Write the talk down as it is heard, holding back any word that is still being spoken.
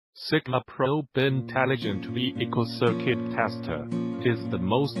SIGMAPROBE Intelligent Vehicle Circuit Tester is the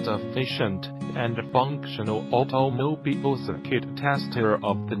most efficient and functional automobile circuit tester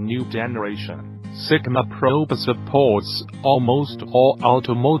of the new generation. SIGMAPROBE supports almost all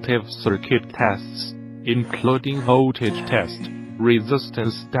automotive circuit tests, including voltage test,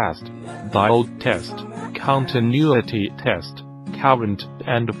 resistance test, diode test, continuity test, current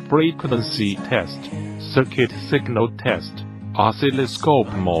and frequency test, circuit signal test, oscilloscope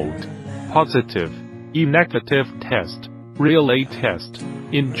mode, positive, negative test, relay test,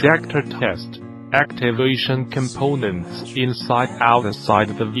 injector test, activation components inside outside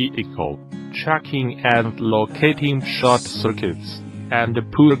the vehicle, checking and locating short circuits, and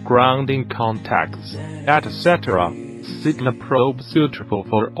poor grounding contacts, etc. SIGMAPROBE suitable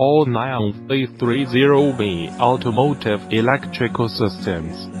for all 9A30V automotive electrical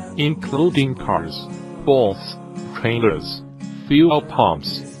systems, including cars, boats, trailers, fuel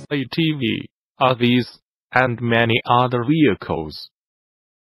pumps, ATV, RVs, and many other vehicles.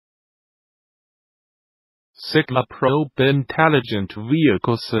 SIGMAPROBE Intelligent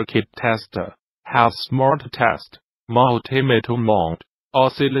Vehicle Circuit Tester has smart test, multimeter mode,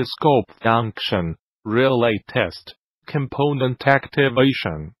 oscilloscope function, relay test, component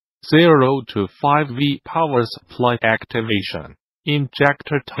activation, 0 to 5V power supply activation,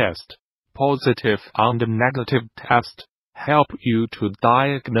 injector test, positive and negative test, help you to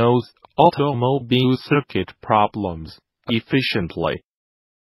diagnose automobile circuit problems efficiently.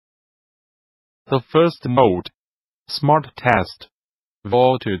 The first mode, smart test,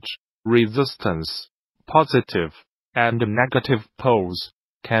 voltage, resistance, positive and negative poles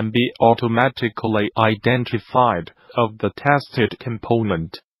can be automatically identified of the tested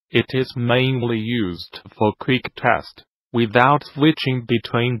component. It is mainly used for quick test, without switching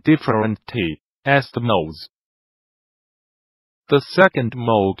between different test modes. The second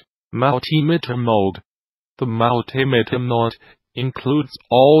mode, multimeter mode. The multimeter mode includes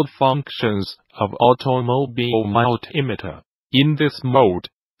all functions of automobile multimeter. In this mode,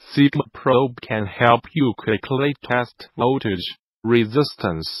 SIGMAPROBE can help you quickly test voltage,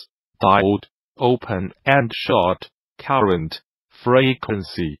 resistance, diode, open and short, current,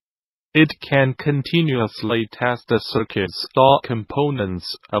 frequency. It can continuously test the circuits or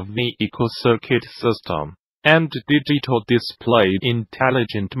components of vehicle circuit system, and digital display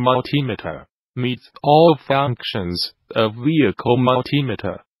intelligent multimeter meets all functions of vehicle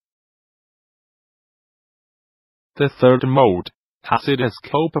multimeter. The third mode,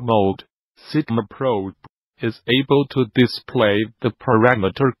 oscilloscope mode, SIGMAPROBE is able to display the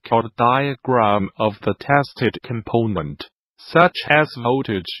parameter code diagram of the tested component, such as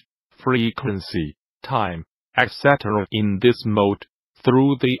voltage, frequency, time, etc. In this mode,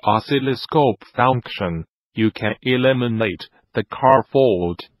 through the oscilloscope function, you can eliminate the car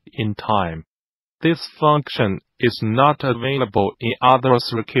fault in time. This function is not available in other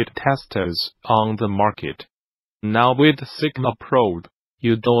circuit testers on the market. Now with SIGMAPROBE,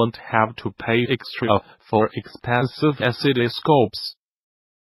 you don't have to pay extra for expensive oscilloscopes.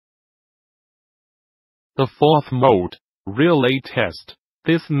 The fourth mode, relay test.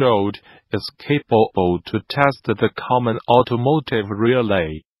 This mode is capable to test the common automotive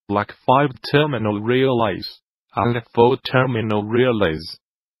relay, like 5-terminal relays and 4-terminal relays.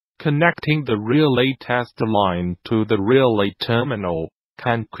 Connecting the relay test line to the relay terminal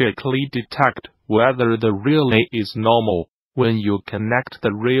can quickly detect whether the relay is normal. When you connect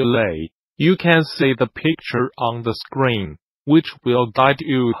the relay, you can see the picture on the screen, which will guide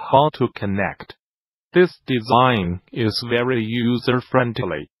you how to connect. This design is very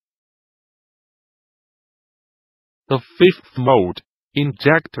user-friendly. The fifth mode,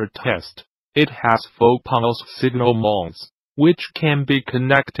 injector test. It has 4 pulse signal modes, which can be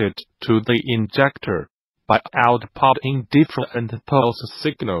connected to the injector by outputting different pulse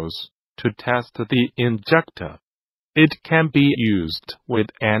signals to test the injector. It can be used with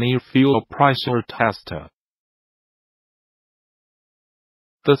any fuel pressure tester.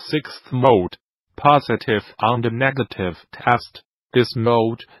 The sixth mode, positive and negative test. This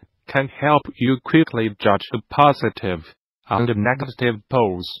mode can help you quickly judge the positive and negative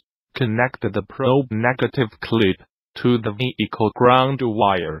poles. Connect the probe negative clip to the vehicle ground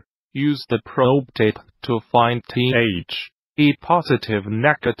wire. Use the probe tape to find a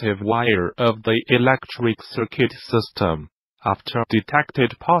positive-negative wire of the electric circuit system. After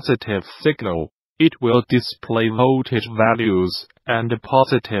detected positive signal, it will display voltage values and a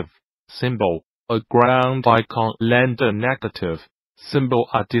positive symbol, a ground icon and a negative symbol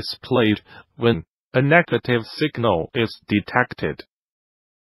are displayed when a negative signal is detected.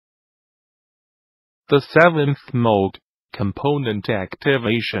 The seventh mode, component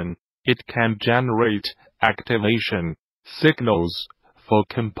activation. It can generate activation signals for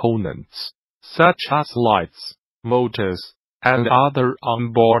components, such as lights, motors, and other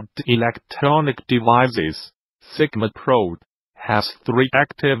onboard electronic devices. SIGMAPROBE has 3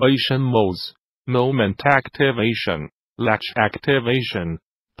 activation modes: moment activation, latch activation,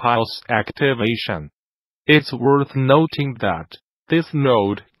 pulse activation. It's worth noting that this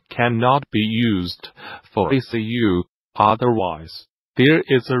mode cannot be used for ECU, otherwise there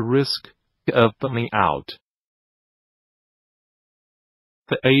is a risk of burning out.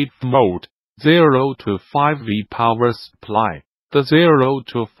 The 8th mode, 0 to 5V power supply. The 0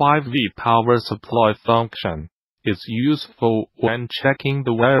 to 5V power supply function is useful when checking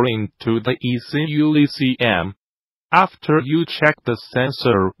the wiring to the ECU ECM. After you check the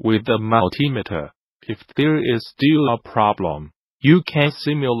sensor with the multimeter, if there is still a problem, you can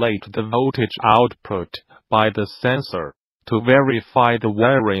simulate the voltage output by the sensor to verify the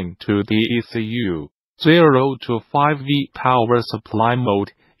wiring to the ECU. 0 to 5V power supply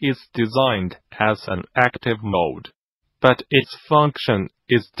mode is designed as an active mode, but its function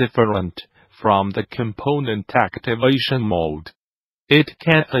is different from the component activation mode. It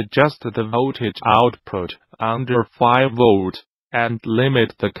can adjust the voltage output under 5 V and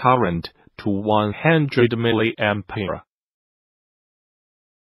limit the current to 100 mA.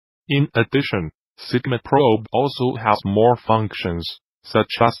 In addition, SIGMAPROBE also has more functions,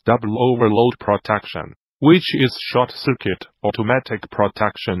 such as double overload protection, which is short-circuit automatic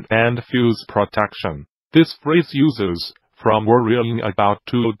protection, and fuse protection. This frees users from worrying about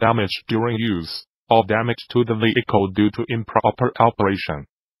tool damage during use, or damage to the vehicle due to improper operation.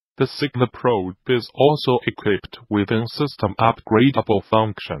 The SIGMAPROBE is also equipped with a system upgradable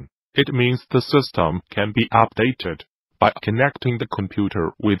function. It means the system can be updated by connecting the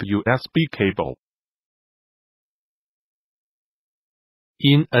computer with USB cable.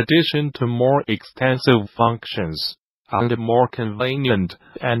 In addition to more extensive functions, and more convenient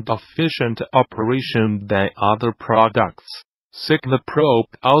and efficient operation than other products, SIGMAPROBE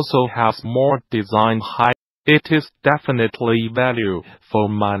also has more design height. It is definitely value for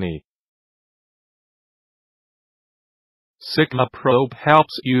money. SIGMAPROBE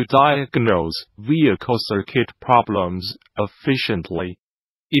helps you diagnose vehicle circuit problems efficiently.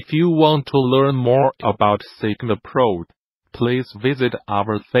 If you want to learn more about SIGMAPROBE, please visit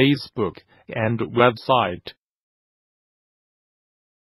our Facebook and website.